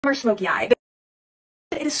Or smoky eye.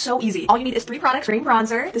 It is so easy. All you need is 3 products, cream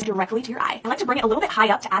bronzer, this directly to your eye. I like to bring it a little bit high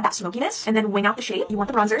up to add that smokiness and then wing out the shape. You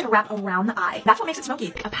want the bronzer to wrap around the eye. That's what makes it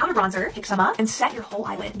smoky. A powder bronzer, pick some up and set your whole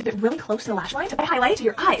eyelid. Dip it really close to the lash line to highlight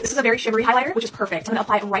your eye. This is a very shimmery highlighter, which is perfect. I'm gonna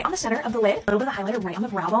apply it right on the center of the lid, a little bit of highlighter right on the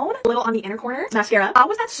brow bone, a little on the inner corner. Mascara.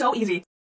 Was that so easy?